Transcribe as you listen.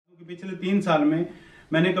पिछले 3 साल में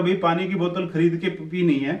मैंने कभी पानी की बोतल खरीद के पी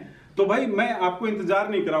नहीं है। तो भाई मैं आपको इंतजार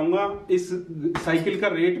नहीं कराऊंगा, इस साइकिल का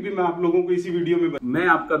रेट भी मैं आप लोगों को इसी वीडियो में मैं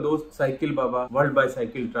आपका दोस्त cycle Baba, world by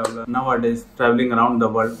cycle traveller, nowadays travelling around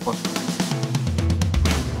the world.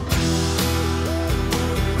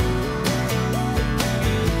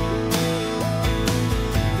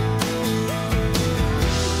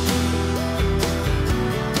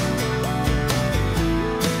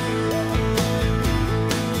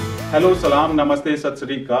 Hello, सलाम, नमस्ते, सत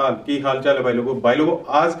श्री अकाल, की हाल चाल है भाई लोगों।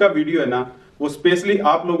 आज का वीडियो है ना, वो स्पेशली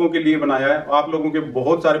आप लोगों के लिए बनाया है। आप लोगों के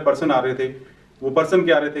बहुत सारे पर्सन आ रहे थे। वो पर्सन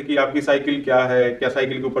क्या आ रहे थे कि आपकी साइकिल क्या है, क्या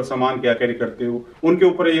साइकिल के ऊपर सामान क्या कैरी करते हो, उनके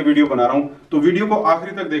ऊपर ये वीडियो बना रहा हूँ। तो वीडियो को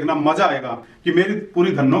आखिरी तक देखना, मजा आएगा कि मेरी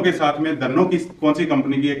पूरी धन्नो के साथ में धन्नो की कौन सी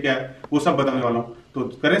कंपनी की है, क्या है, वो सब बताने वाला हूँ। तो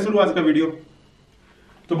करें शुरू आज का वीडियो।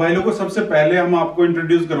 तो भाई लोगों, सबसे पहले हम आपको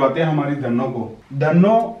इंट्रोड्यूस करवाते हैं हमारी धन्नो को।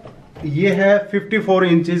 धन्नो ये है 54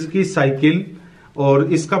 इंचेस की साइकिल और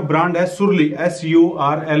इसका ब्रांड है सुरली,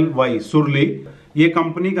 SURLY, सुरली, ये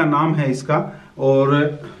कंपनी का नाम है इसका।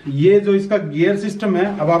 और ये जो इसका गियर सिस्टम है,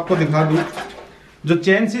 अब आपको दिखा दूं, जो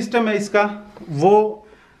चेन सिस्टम है इसका वो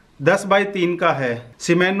 10x3 का है।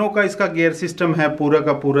 सिमेनो का इसका गियर सिस्टम है, पूरा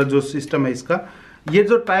का पूरा जो सिस्टम है इसका। ये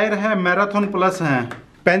जो टायर है मैराथन प्लस है,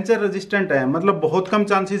 पंचर रेजिस्टेंट है, मतलब बहुत कम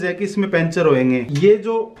चांसेस है कि इसमें पंचर होएंगे। ये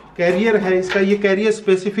जो कैरियर है इसका, ये कैरियर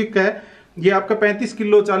स्पेसिफिक है। ये आपका 35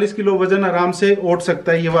 किलो 40 किलो वजन आराम से उठ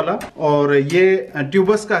सकता है ये वाला। और ये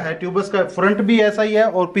ट्यूबस का है, ट्यूबस का फ्रंट भी ऐसा ही है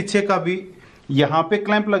और पीछे का भी। यहाँ पे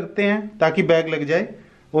क्लैंप लगते हैं ताकि बैग लग जाए,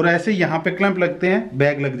 और ऐसे यहाँ पे क्लैंप लगते हैं,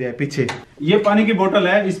 बैग लग जाए पीछे। ये पानी की बोतल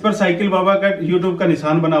है, इस पर साइकिल बाबा का यूट्यूब का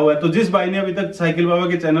निशान बना हुआ है। तो जिस भाई ने अभी तक साइकिल बाबा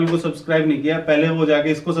के चैनल को सब्सक्राइब नहीं किया, पहले वो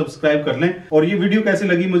जाके इसको सब्सक्राइब कर लें। और ये वीडियो कैसी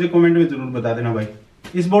लगी मुझे कमेंट में जरूर बता देना भाई।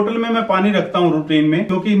 इस बोतल में मैं पानी रखता हूँ रूटीन में,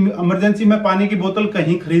 क्योंकि इमरजेंसी में पानी की बोतल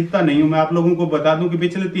कहीं खरीदता नहीं हूँ। मैं आप लोगों को बता दूं कि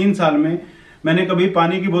पिछले 3 साल में मैंने कभी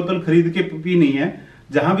पानी की बोतल खरीद के पी नहीं है।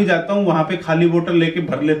 जहां भी जाता हूँ वहां पे खाली बोतल लेके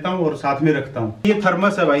भर लेता हूँ और साथ में रखता हूँ। ये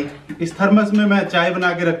थर्मस है भाई, इस थर्मस में मैं चाय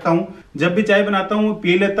बना के रखता हूँ। जब भी चाय बनाता हूँ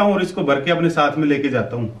पी लेता हूँ और इसको भर के अपने साथ में लेके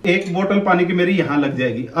जाता हूँ। एक बोतल पानी की मेरी यहाँ लग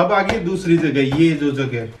जाएगी। अब आगे दूसरी जगह, ये जो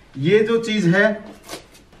जगह, ये जो चीज है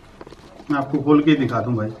मैं आपको खोल के दिखा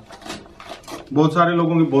दूं भाई। बहुत सारे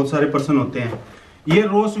लोगों के बहुत सारे पर्सन होते हैं। ये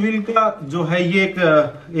रोस व्हील का जो है, ये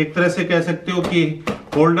एक तरह से कह सकते हो कि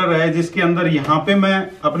होल्डर है, जिसके अंदर यहाँ पे मैं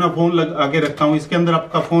अपना फोन लगा के रखता हूँ। इसके अंदर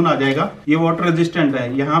आपका फोन आ जाएगा। ये वाटर रेजिस्टेंट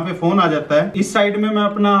है, यहाँ पे फोन आ जाता है। इस साइड में मैं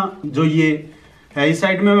अपना जो ये है, इस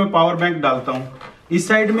साइड में मैं पावर बैंक डालता हूँ। इस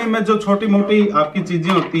साइड में मैं जो छोटी मोटी आपकी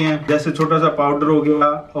चीजें होती हैं, जैसे छोटा सा पाउडर हो गया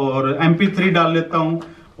और MP3 डाल लेता हूँ।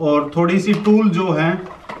 और थोड़ी सी टूल जो है,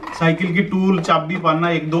 साइकिल की टूल, चाबी पाना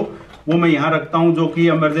 1-2, वो मैं यहाँ रखता हूँ, जो कि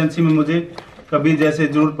इमरजेंसी में मुझे कभी जैसे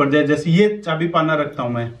जरूरत पड़ जाए। जैसे ये चाबी पाना रखता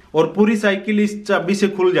हूँ मैं, और पूरी साइकिल इस चाबी से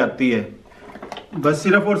खुल जाती है। बस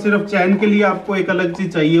सिर्फ और सिर्फ चैन के लिए आपको एक अलग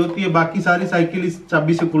चीज चाहिए होती है, बाकी सारी साइकिल इस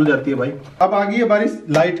चाबी से खुल जाती है भाई। अब आ गई है बारी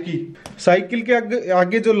लाइट की। साइकिल के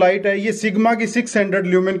आगे जो लाइट है, ये सिग्मा की 600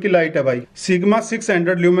 ल्यूमेन की लाइट है भाई। सिग्मा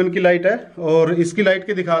 600 ल्यूमेन की लाइट है। और इसकी लाइट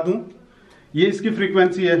के दिखा दूं, ये इसकी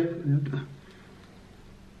फ्रीक्वेंसी है,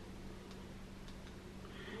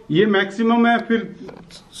 ये मैक्सिमम है, फिर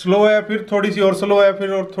स्लो है, फिर थोड़ी सी और स्लो है, फिर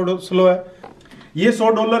और थोड़ा स्लो है। ये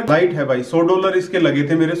 $100 लाइट है भाई। $100 इसके लगे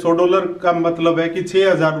थे मेरे। $100 का मतलब है कि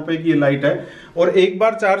 6000 रुपए की ये लाइट है। और एक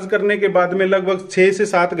बार चार्ज करने के बाद में लगभग 6 से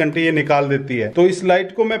 7 घंटे ये निकाल देती है। तो इस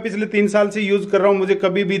लाइट को मैं पिछले 3 साल से यूज कर रहा हूँ, मुझे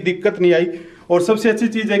कभी भी दिक्कत नहीं आई। और सबसे अच्छी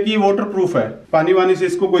चीज है कि ये वाटर प्रूफ है, पानी वानी से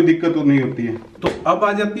इसको कोई दिक्कत नहीं होती है। तो अब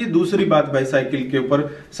आ जाती है दूसरी बात भाई साइकिल के ऊपर।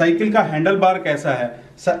 साइकिल का हैंडल बार कैसा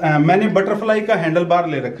है। मैंने बटरफ्लाई का हैंडल बार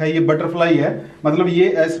ले रखा है। ये बटरफ्लाई है, मतलब ये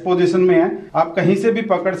एस पोजीशन में है, आप कहीं से भी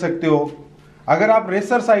पकड़ सकते हो। अगर आप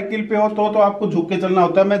रेसर साइकिल पे हो तो आपको झुक के चलना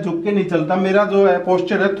होता है। मैं झुक के नहीं चलता, मेरा जो है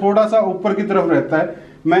पोस्चर है थोड़ा सा ऊपर की तरफ रहता है।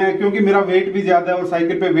 मैं, क्योंकि मेरा वेट भी ज्यादा है और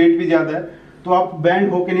साइकिल पे वेट भी ज्यादा है, तो आप बैंड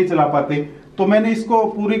होके नहीं चला पाते। तो मैंने इसको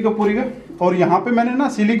पूरी का और यहाँ पे मैंने ना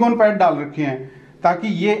सिलिकॉन पैड डाल रखे हैं, ताकि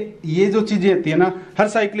ये जो चीजें होती है ना, हर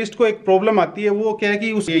साइकिलिस्ट को एक प्रॉब्लम आती है, वो क्या है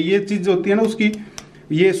कि ये चीज होती है ना उसकी,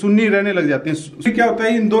 ये सुन्नी रहने लग जाती है। क्या होता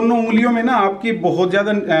है, इन दोनों उंगलियों में ना आपकी बहुत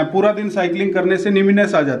ज्यादा पूरा दिन साइकिलिंग करने से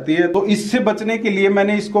निमिनेस आ जाती है। तो इससे बचने के लिए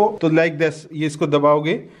मैंने इसको, तो लाइक दिस, ये इसको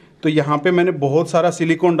दबाओगे तो यहाँ पे मैंने बहुत सारा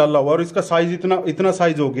सिलिकॉन डाला हुआ, और इसका साइज इतना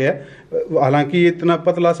साइज हो गया है। हालांकि ये इतना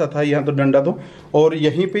पतला सा था यहाँ तो डंडा तो, और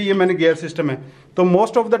यहीं पे ये मैंने गियर सिस्टम है। तो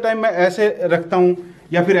मोस्ट ऑफ द टाइम मैं ऐसे रखता हूँ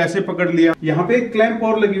या फिर ऐसे पकड़ लिया। यहाँ पे एक क्लैंप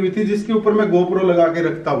और लगी हुई थी जिसके ऊपर मैं गोप्रो लगा के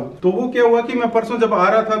रखता हूँ। तो वो क्या हुआ कि मैं परसों जब आ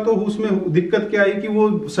रहा था तो उसमें दिक्कत क्या आई कि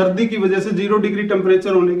वो सर्दी की वजह से, 0 डिग्री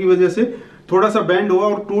टेम्परेचर होने की वजह से थोड़ा सा बैंड हुआ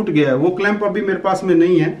और टूट गया है। वो क्लैंप अभी मेरे पास में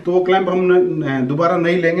नहीं है, तो वो क्लैंप हम दोबारा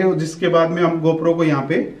नहीं लेंगे, जिसके बाद में हम गोप्रो को यहाँ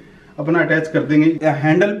पे अपना अटैच कर देंगे।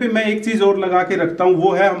 हैंडल पे मैं एक चीज और लगा के रखता हूँ,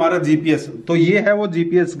 वो है हमारा जीपीएस। तो ये है वो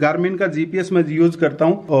जीपीएस, गार्मिन का जीपीएस मैं यूज करता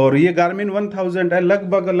हूँ, और ये गार्मिन 1000 है,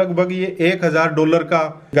 लगभग ये $1000 का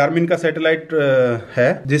गार्मिन का सैटेलाइट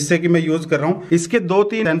है, जिससे कि मैं यूज कर रहा हूँ। इसके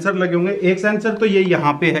 2-3 सेंसर लगे होंगे। एक सेंसर तो ये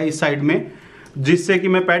यहाँ पे है इस साइड में, जिससे कि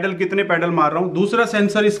मैं पैडल कितने पैडल मार रहा हूँ। दूसरा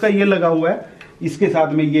सेंसर इसका ये लगा हुआ है, इसके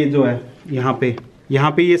साथ में ये जो है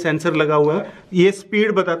यहाँ पे ये सेंसर लगा हुआ है, ये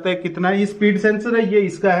स्पीड बताता है कितना है, ये स्पीड सेंसर है, ये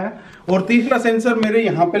इसका है। और तीसरा सेंसर मेरे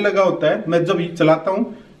यहाँ पे लगा होता है, मैं जब चलाता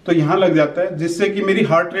हूँ तो यहाँ लग जाता है, जिससे कि मेरी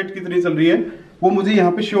हार्ट रेट कितनी चल रही है वो मुझे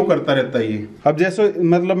यहाँ पे शो करता रहता है। ये अब जैसे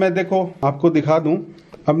मतलब मैं देखो आपको दिखा दूं,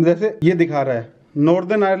 अब जैसे ये दिखा रहा है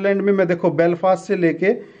नॉर्दर्न आयरलैंड में, मैं देखो बेलफास्ट से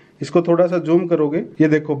लेके, इसको थोड़ा सा जूम करोगे, ये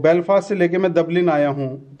देखो बेलफास्ट से लेके मैं डबलिन आया हूँ,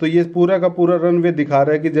 तो ये पूरा का पूरा रनवे दिखा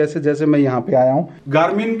रहा है कि जैसे जैसे मैं यहाँ पे आया हूँ।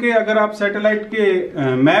 गार्मिन के अगर आप सैटेलाइट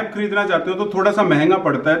के मैप खरीदना चाहते हो तो थोड़ा सा महंगा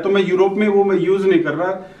पड़ता है, तो मैं यूरोप में वो मैं यूज नहीं कर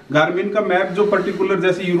रहा। गार्मिन का मैप जो पर्टिकुलर,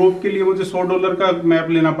 जैसे यूरोप के लिए मुझे $100 का मैप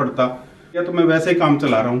लेना पड़ता, या तो मैं वैसे ही काम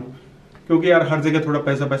चला रहा हूँ, क्योंकि यार हर जगह थोड़ा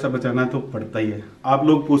पैसा बचाना है तो पड़ता ही है। आप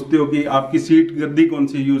लोग पूछते हो कि आपकी सीट गद्दी कौन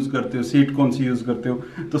सी यूज करते हो, सीट कौन सी यूज करते हो,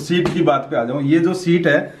 तो सीट की बात पे आ जाओ। ये जो सीट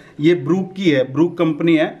है ये ब्रूक की है, ब्रूक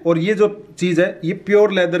कंपनी है, और ये जो चीज है ये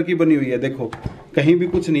प्योर लेदर की बनी हुई है, देखो कहीं भी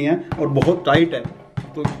कुछ नहीं है, और बहुत टाइट है,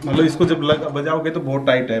 तो मतलब इसको जब बजाओगे तो बहुत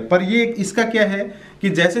टाइट है। पर ये इसका क्या है कि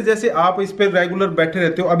जैसे जैसे आप इस पे रेगुलर बैठे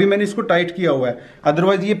रहते हो, अभी मैंने इसको टाइट किया हुआ है,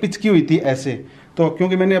 अदरवाइज ये पिचकी हुई थी ऐसे, तो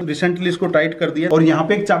क्योंकि मैंने अब रिसेंटली इसको टाइट कर दिया, और यहाँ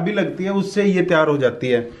पे एक चाबी लगती है, उससे ये तैयार हो जाती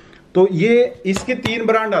है। तो ये इसके 3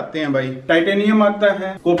 ब्रांड आते हैं भाई, टाइटेनियम आता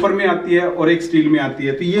है, कॉपर में आती है, और एक स्टील में आती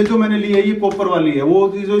है। तो ये जो मैंने ली है ये कॉपर वाली है, वो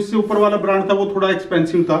जो इससे ऊपर वाला ब्रांड था वो थोड़ा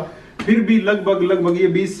एक्सपेंसिव था, फिर भी लगभग ये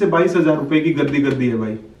 20 से 22 हजार रुपए की गद्दी है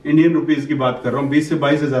भाई, इंडियन रुपीज की बात कर रहा हूँ, 20 से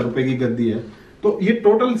 22 हजार रुपए की गद्दी है। तो ये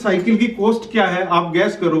टोटल साइकिल की कॉस्ट क्या है आप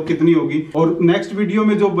गैस करो कितनी होगी। और नेक्स्ट वीडियो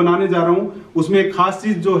में जो बनाने जा रहा हूँ उसमें एक खास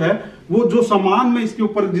चीज जो है, वो जो सामान मैं इसके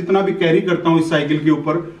ऊपर जितना भी कैरी करता हूँ इस साइकिल के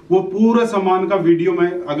ऊपर, वो पूरा सामान का वीडियो मैं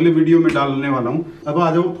अगले वीडियो में डालने वाला हूँ। अब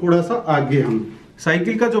आ जाओ थोड़ा सा आगे, हम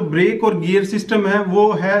साइकिल का जो ब्रेक और गियर सिस्टम है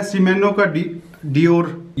वो है सिमेनो का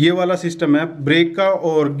डियोर, ये वाला सिस्टम है ब्रेक का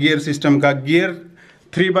और गियर सिस्टम का। गियर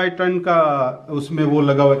 3x10 का उसमें वो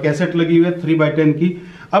लगा हुआ है, कैसेट लगी हुई है 3x10 की।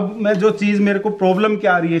 अब मैं जो चीज मेरे को प्रॉब्लम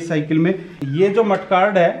क्या आ रही है इस साइकिल में, ये जो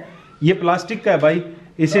मटकार्ड है ये प्लास्टिक का है भाई,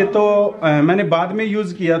 इसे तो मैंने बाद में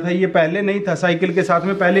यूज किया था, ये पहले नहीं था साइकिल के साथ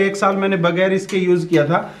में, पहले 1 साल मैंने बगैर इसके यूज किया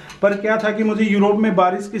था। पर क्या था कि मुझे यूरोप में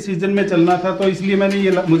बारिश के सीजन में चलना था, तो इसलिए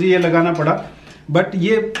मैंने मुझे ये लगाना पड़ा, बट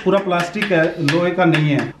ये पूरा प्लास्टिक है, लोहे का नहीं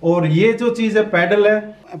है। और ये जो चीज़ है पैडल है,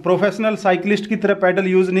 प्रोफेशनल साइकिलिस्ट की तरह पैडल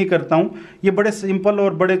यूज़ नहीं करता हूँ, ये बड़े सिंपल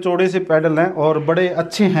और बड़े चौड़े से पैडल हैं और बड़े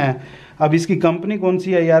अच्छे हैं। अब इसकी कंपनी कौन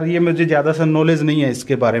सी है यार, ये मुझे ज़्यादा सा नॉलेज नहीं है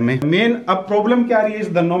इसके बारे में। मेन अब प्रॉब्लम क्या आ रही है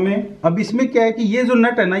इस धन्नो में, अब इसमें क्या है कि ये जो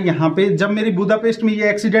नट है ना, यहाँ पे जब मेरी बुदापेस्ट में ये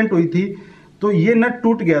एक्सीडेंट हुई थी तो ये नट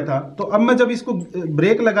टूट गया था। तो अब मैं जब इसको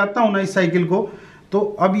ब्रेक लगाता हूँ ना इस साइकिल को, तो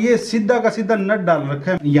अब ये सीधा का सीधा नट डाल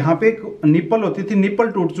रखा है, यहाँ पे एक निप्पल होती थी, निप्पल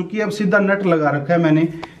टूट चुकी है, अब सीधा नट लगा रखा है मैंने।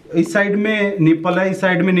 इस साइड में निप्पल है, इस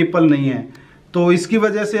साइड में निप्पल नहीं है, तो इसकी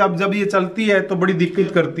वजह से अब जब ये चलती है तो बड़ी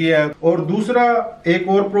दिक्कत करती है। और दूसरा एक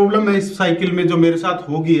और प्रॉब्लम है इस साइकिल में जो मेरे साथ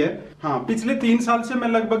होगी है, हाँ पिछले 3 साल से मैं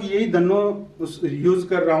लगभग यही धन्नो यूज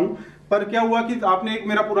कर रहा हूँ। पर क्या हुआ कि आपने एक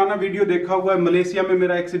मेरा पुराना वीडियो देखा हुआ है, मलेशिया में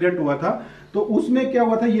मेरा एक्सीडेंट हुआ था, तो उसमें क्या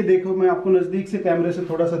हुआ था ये देखो, मैं आपको नजदीक से कैमरे से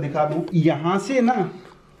थोड़ा सा दिखा दूं। यहाँ से ना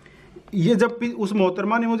ये जब उस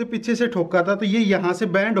मोहतरमा ने मुझे पीछे से ठोका था तो ये यहाँ से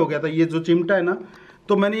बैंड हो गया था, ये जो चिमटा है ना,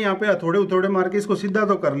 तो मैंने यहाँ पे हथौड़े उथौड़े मार के इसको सीधा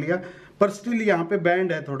तो कर लिया, पर स्टिल यहाँ पे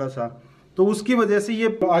बैंड है थोड़ा सा, तो उसकी वजह से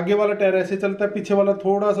ये आगे वाला टायर ऐसे चलता है, पीछे वाला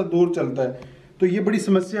थोड़ा सा दूर चलता है, तो ये बड़ी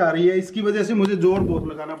समस्या आ रही है। इसकी वजह से मुझे जोर बहुत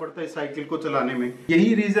लगाना पड़ता है इस साइकिल को चलाने में,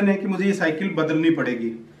 यही रीजन है कि मुझे ये साइकिल बदलनी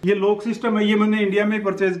पड़ेगी। ये लॉक सिस्टम है, ये मैंने इंडिया में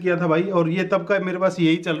परचेज किया था भाई, और ये तब का मेरे पास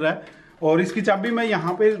यही चल रहा है। और इसकी चाबी मैं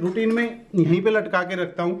यहाँ पे रूटीन में यहीं पे लटका के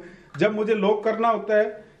रखता हूँ, जब मुझे लॉक करना होता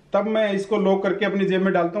है तब मैं इसको लॉक करके अपनी जेब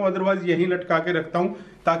में डालता हूँ, अदरवाइज यहीं लटका के रखता हूँ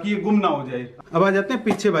ताकि ये गुम ना हो जाए। अब आ जाते हैं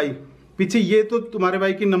पीछे भाई, पीछे ये तो तुम्हारे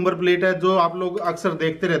भाई की नंबर प्लेट है जो आप लोग अक्सर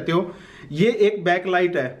देखते रहते हो। ये एक बैक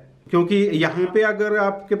लाइट है, क्योंकि यहाँ पे अगर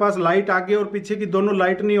आपके पास लाइट आगे और पीछे की दोनों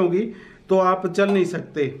लाइट नहीं होगी तो आप चल नहीं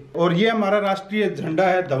सकते। और ये हमारा राष्ट्रीय झंडा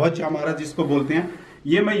है, ध्वज हमारा जिसको बोलते हैं,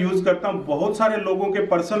 ये मैं यूज करता हूँ। बहुत सारे लोगों के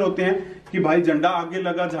पर्सन होते हैं कि भाई झंडा आगे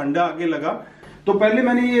लगा, झंडा आगे लगा, तो पहले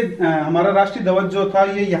मैंने ये हमारा राष्ट्रीय ध्वज जो था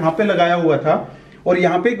ये यहाँ पे लगाया हुआ था, और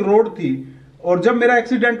यहाँ पे एक रोड थी, और जब मेरा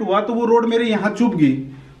एक्सीडेंट हुआ तो वो रोड मेरे यहाँ चुभ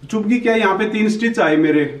गई क्या, यहाँ पे 3 स्टिच आए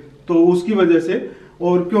मेरे, तो उसकी वजह से,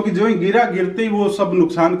 और क्योंकि जो गिरते ही वो सब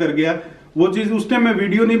नुकसान कर गया। वो चीज उस टाइम मैं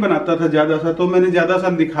वीडियो नहीं बनाता था ज्यादा सा, तो मैंने ज्यादा सा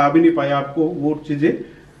दिखा भी नहीं पाया आपको वो चीजें।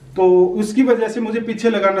 तो उसकी वजह से मुझे पीछे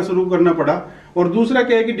लगाना शुरू करना पड़ा। और दूसरा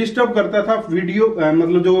क्या है कि डिस्टर्ब करता था वीडियो,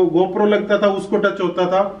 मतलब जो गोप्रो लगता था उसको टच होता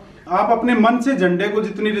था। आप अपने मन से झंडे को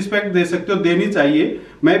जितनी रिस्पेक्ट दे सकते हो देनी चाहिए,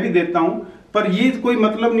 मैं भी देता हूं, पर ये कोई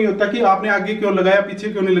मतलब नहीं होता कि आपने आगे क्यों लगाया पीछे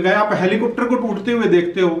क्यों नहीं लगाया। आप हेलीकॉप्टर को उड़ते हुए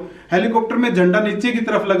देखते हो, हेलीकॉप्टर में झंडा नीचे की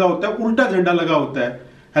तरफ लगा होता है, उल्टा झंडा लगा होता है,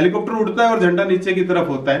 हेलीकॉप्टर उड़ता है और झंडा नीचे की तरफ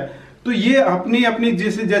होता है। तो ये अपनी अपनी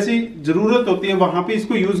जैसी जैसी जरूरत होती है वहां पे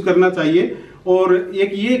इसको यूज करना चाहिए। और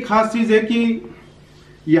एक ये खास चीज है कि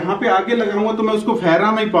यहाँ पे आगे लगाऊंगा तो मैं उसको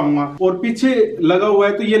फहरा नहीं पाऊंगा, और पीछे लगा हुआ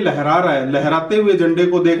है तो ये लहरा रहा है। लहराते हुए झंडे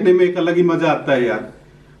को देखने में एक अलग ही मजा आता है यार।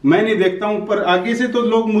 मैं नहीं देखता हूं, पर आगे से तो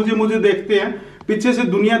लोग मुझे देखते हैं, पीछे से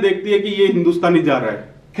दुनिया देखती है कि ये हिंदुस्तानी जा रहा है।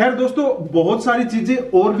 खैर दोस्तों, बहुत सारी चीजें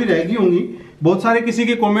और भी रह गई होंगी, बहुत सारे किसी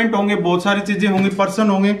के कमेंट होंगे, बहुत सारी चीजें होंगी, पर्सन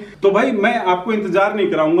होंगे। तो भाई मैं आपको इंतजार नहीं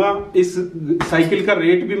कराऊंगा, इस साइकिल का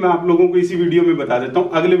रेट भी मैं आप लोगों को इसी वीडियो में बता देता हूं।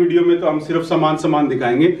 अगले वीडियो में तो हम सिर्फ सामान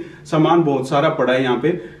दिखाएंगे, सामान बहुत सारा पड़ा है यहाँ पे।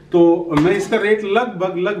 तो मैं इसका रेट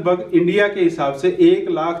लगभग इंडिया के हिसाब से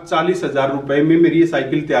 1,40,000 रुपए में मेरी ये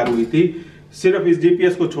साइकिल तैयार हुई थी, सिर्फ इस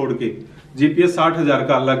जीपीएस को छोड़ के। जीपीएस 60,000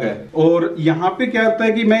 का अलग है। और यहाँ पे क्या होता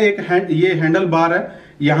है कि मैं ये हैंडल बार है,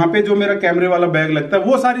 यहाँ पे जो मेरा कैमरे वाला बैग लगता है,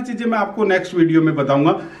 वो सारी चीजें मैं आपको नेक्स्ट वीडियो में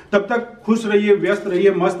बताऊंगा। तब तक खुश रहिए, व्यस्त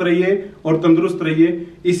रहिए, मस्त रहिए और तंदुरुस्त रहिए,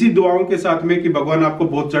 इसी दुआओं के साथ में कि भगवान आपको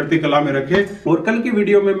बहुत चढ़ती कला में रखे। और कल की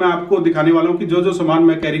वीडियो में मैं आपको दिखाने वाला हूँ कि जो सामान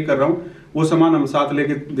मैं कैरी कर रहा हूँ वो सामान हम साथ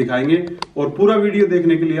लेके दिखाएंगे। और पूरा वीडियो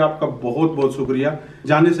देखने के लिए आपका बहुत बहुत शुक्रिया।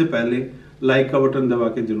 जाने से पहले लाइक का बटन दबा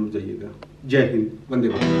के जरूर जाइएगा। जय हिंद, वंदे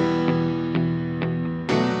मातरम।